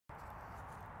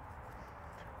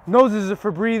Noses are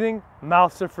for breathing,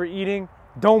 mouths are for eating.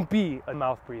 Don't be a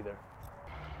mouth breather.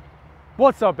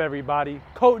 What's up everybody?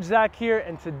 Coach Zach here,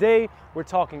 and today we're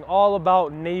talking all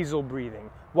about nasal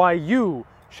breathing. Why you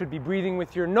should be breathing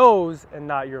with your nose and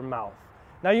not your mouth.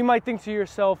 Now you might think to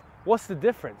yourself, what's the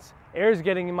difference? Air is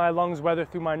getting in my lungs whether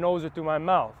through my nose or through my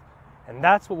mouth. And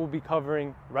that's what we'll be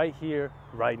covering right here,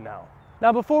 right now.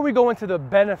 Now before we go into the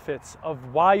benefits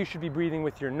of why you should be breathing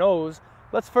with your nose,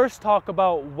 let's first talk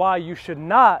about why you should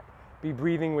not be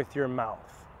breathing with your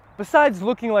mouth. Besides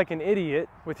looking like an idiot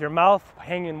with your mouth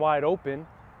hanging wide open,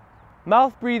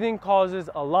 mouth breathing causes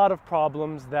a lot of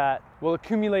problems that will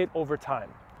accumulate over time.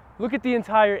 Look at the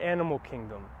entire animal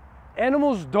kingdom.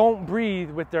 Animals don't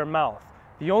breathe with their mouth.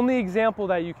 The only example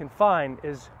that you can find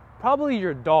is probably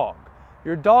your dog.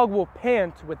 Your dog will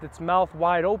pant with its mouth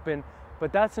wide open,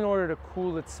 but that's in order to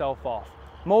cool itself off.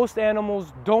 Most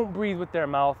animals don't breathe with their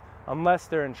mouth unless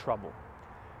they're in trouble.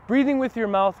 Breathing with your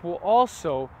mouth will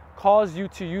also cause you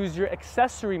to use your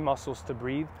accessory muscles to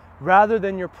breathe rather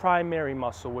than your primary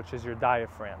muscle, which is your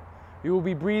diaphragm. You will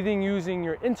be breathing using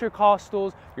your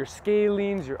intercostals, your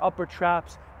scalenes, your upper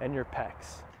traps, and your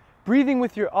pecs. Breathing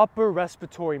with your upper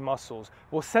respiratory muscles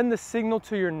will send the signal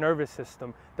to your nervous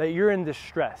system that you're in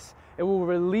distress. It will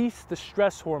release the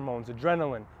stress hormones,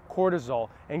 adrenaline, cortisol,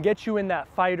 and get you in that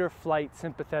fight or flight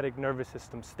sympathetic nervous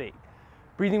system state.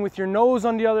 Breathing with your nose,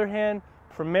 on the other hand,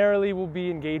 primarily will be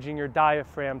engaging your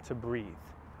diaphragm to breathe.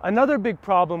 Another big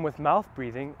problem with mouth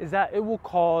breathing is that it will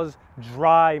cause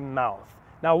dry mouth.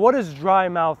 Now, what does dry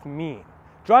mouth mean?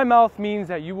 Dry mouth means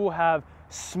that you will have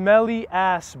smelly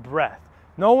ass breath.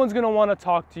 No one's gonna wanna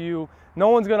talk to you. No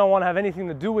one's gonna wanna have anything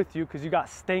to do with you because you got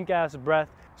stank ass breath.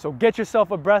 So get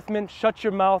yourself a breath mint, shut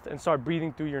your mouth, and start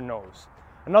breathing through your nose.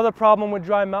 Another problem with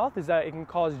dry mouth is that it can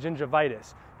cause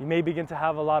gingivitis. You may begin to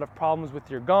have a lot of problems with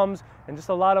your gums and just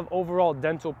a lot of overall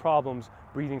dental problems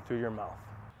breathing through your mouth.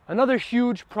 Another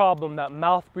huge problem that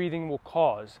mouth breathing will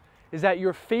cause is that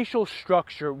your facial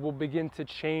structure will begin to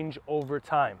change over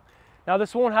time. Now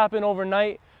this won't happen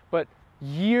overnight, but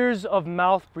years of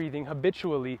mouth breathing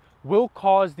habitually will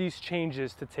cause these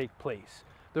changes to take place.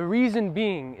 The reason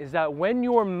being is that when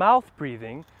you're mouth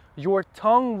breathing, your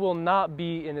tongue will not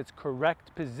be in its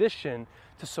correct position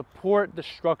to support the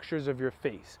structures of your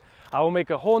face. I will make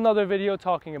a whole nother video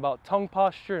talking about tongue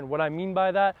posture and what I mean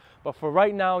by that, but for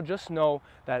right now, just know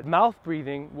that mouth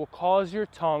breathing will cause your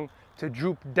tongue to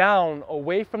droop down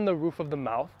away from the roof of the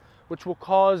mouth, which will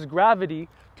cause gravity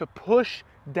to push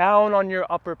down on your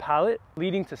upper palate,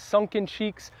 leading to sunken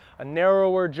cheeks, a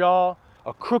narrower jaw,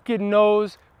 a crooked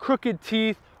nose, crooked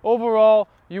teeth. Overall,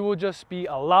 you will just be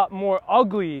a lot more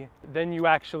ugly than you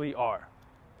actually are.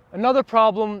 Another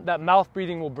problem that mouth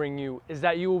breathing will bring you is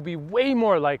that you will be way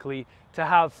more likely to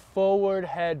have forward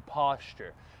head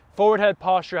posture. Forward head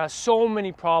posture has so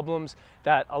many problems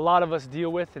that a lot of us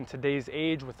deal with in today's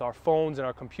age with our phones and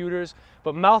our computers,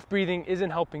 but mouth breathing isn't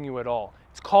helping you at all.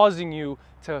 It's causing you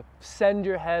to send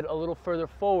your head a little further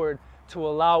forward to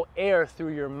allow air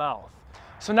through your mouth.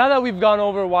 So now that we've gone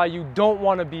over why you don't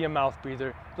want to be a mouth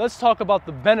breather, let's talk about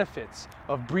the benefits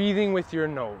of breathing with your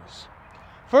nose.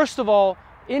 First of all,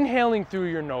 inhaling through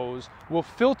your nose will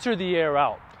filter the air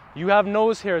out. You have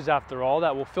nose hairs after all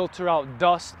that will filter out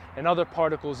dust and other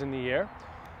particles in the air.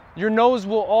 Your nose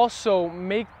will also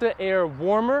make the air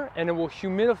warmer and it will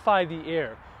humidify the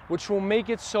air, which will make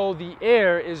it so the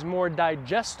air is more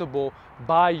digestible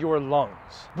by your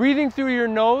lungs. Breathing through your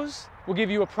nose will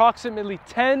give you approximately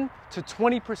 10 to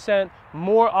 20%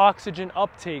 more oxygen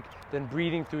uptake than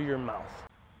breathing through your mouth.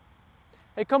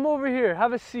 Hey, come over here,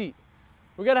 have a seat.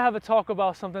 We're gonna have a talk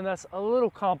about something that's a little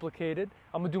complicated.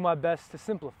 I'm gonna do my best to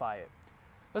simplify it.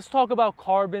 Let's talk about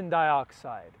carbon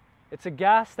dioxide. It's a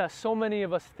gas that so many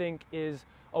of us think is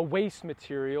a waste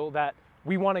material that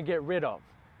we wanna get rid of,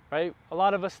 right? A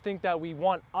lot of us think that we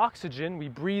want oxygen, we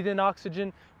breathe in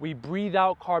oxygen, we breathe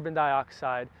out carbon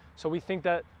dioxide. So we think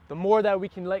that the more that we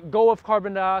can let go of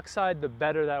carbon dioxide, the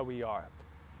better that we are.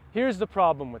 Here's the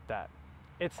problem with that.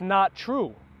 It's not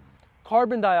true.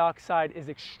 Carbon dioxide is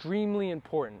extremely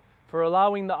important for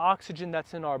allowing the oxygen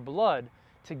that's in our blood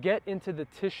to get into the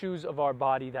tissues of our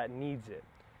body that needs it.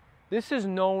 This is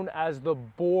known as the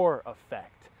Bohr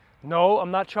effect. No,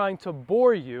 I'm not trying to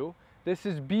bore you. This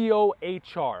is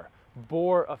B-O-H-R,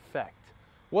 Bohr effect.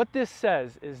 What this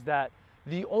says is that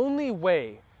the only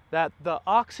way that the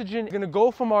oxygen is going to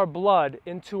go from our blood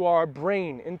into our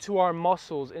brain, into our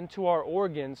muscles, into our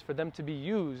organs for them to be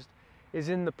used is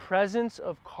in the presence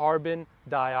of carbon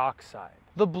dioxide.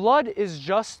 The blood is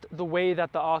just the way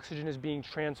that the oxygen is being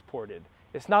transported.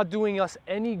 It's not doing us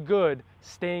any good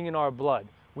staying in our blood.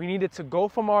 We need it to go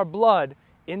from our blood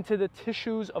into the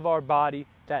tissues of our body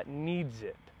that needs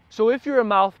it. So if you're a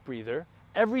mouth breather,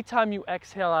 every time you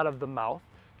exhale out of the mouth,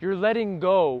 you're letting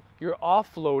go, you're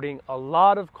offloading a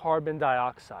lot of carbon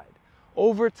dioxide.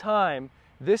 Over time,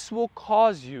 this will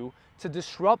cause you to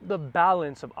disrupt the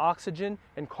balance of oxygen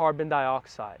and carbon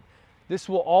dioxide. This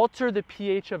will alter the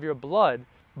pH of your blood,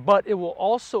 but it will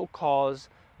also cause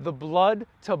the blood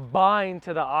to bind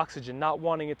to the oxygen, not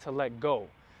wanting it to let go.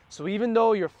 So even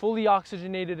though you're fully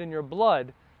oxygenated in your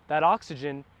blood, that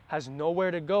oxygen has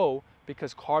nowhere to go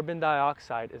because carbon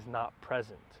dioxide is not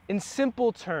present. In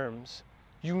simple terms,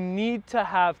 you need to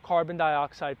have carbon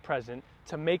dioxide present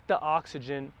to make the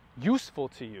oxygen useful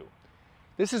to you.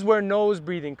 This is where nose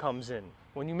breathing comes in.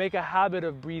 When you make a habit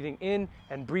of breathing in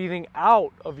and breathing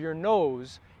out of your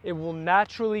nose, it will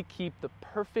naturally keep the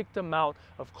perfect amount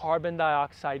of carbon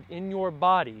dioxide in your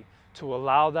body to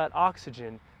allow that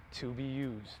oxygen to be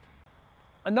used.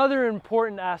 Another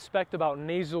important aspect about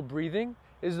nasal breathing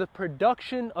is the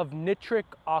production of nitric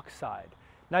oxide.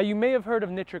 Now, you may have heard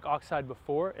of nitric oxide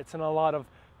before. It's in a lot of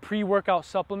pre-workout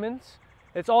supplements.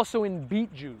 It's also in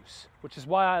beet juice, which is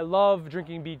why I love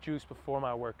drinking beet juice before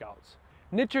my workouts.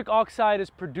 Nitric oxide is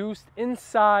produced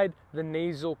inside the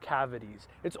nasal cavities.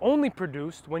 It's only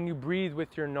produced when you breathe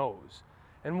with your nose.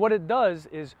 And what it does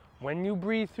is when you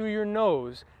breathe through your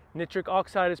nose, nitric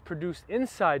oxide is produced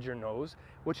inside your nose,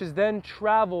 which is then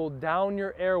traveled down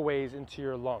your airways into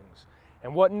your lungs.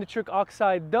 And what nitric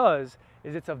oxide does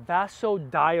is it's a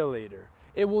vasodilator.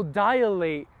 It will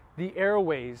dilate the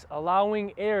airways,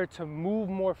 allowing air to move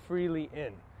more freely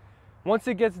in. Once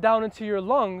it gets down into your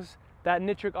lungs, that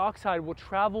nitric oxide will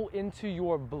travel into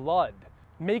your blood,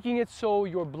 making it so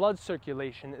your blood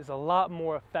circulation is a lot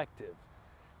more effective.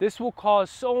 This will cause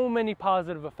so many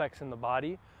positive effects in the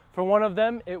body. For one of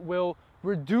them, it will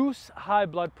reduce high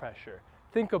blood pressure.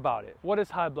 Think about it. What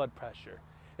is high blood pressure?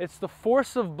 It's the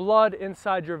force of blood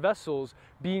inside your vessels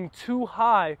being too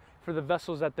high for the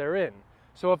vessels that they're in.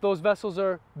 So if those vessels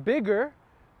are bigger,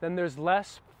 then there's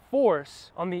less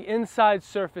force on the inside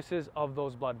surfaces of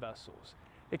those blood vessels.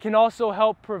 It can also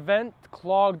help prevent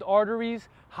clogged arteries,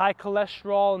 high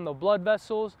cholesterol in the blood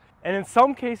vessels, and in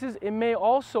some cases, it may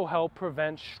also help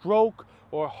prevent stroke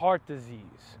or heart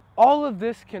disease. All of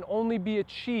this can only be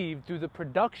achieved through the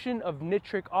production of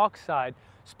nitric oxide,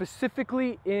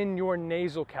 specifically in your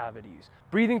nasal cavities.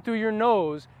 Breathing through your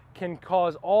nose can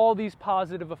cause all these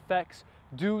positive effects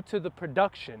due to the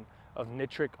production of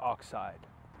nitric oxide.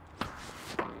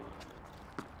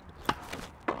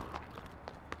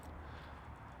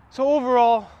 So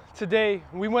overall, today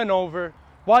we went over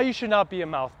why you should not be a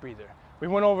mouth breather. We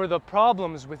went over the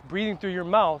problems with breathing through your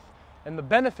mouth and the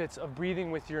benefits of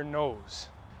breathing with your nose.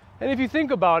 And if you think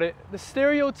about it, the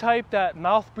stereotype that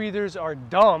mouth breathers are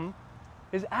dumb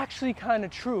is actually kind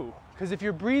of true. Because if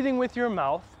you're breathing with your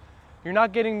mouth, you're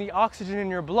not getting the oxygen in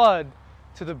your blood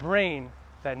to the brain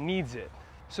that needs it.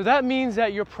 So that means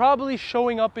that you're probably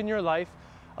showing up in your life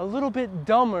a little bit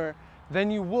dumber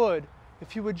than you would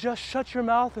if you would just shut your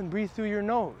mouth and breathe through your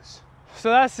nose.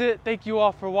 So that's it. Thank you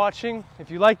all for watching.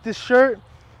 If you like this shirt,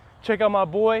 check out my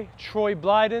boy, Troy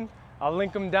Blyden. I'll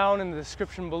link him down in the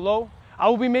description below. I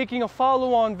will be making a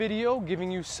follow-on video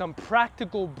giving you some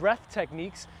practical breath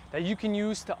techniques that you can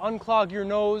use to unclog your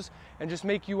nose and just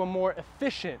make you a more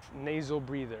efficient nasal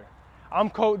breather. I'm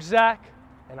Coach Zach,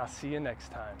 and I'll see you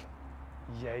next time.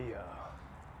 Yeah.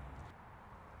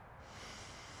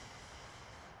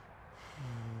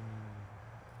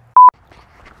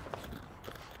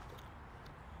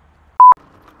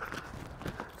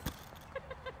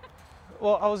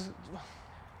 Well,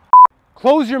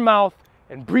 close your mouth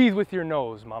and breathe with your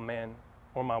nose, my man,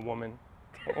 or my woman,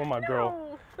 or my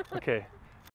girl. Okay.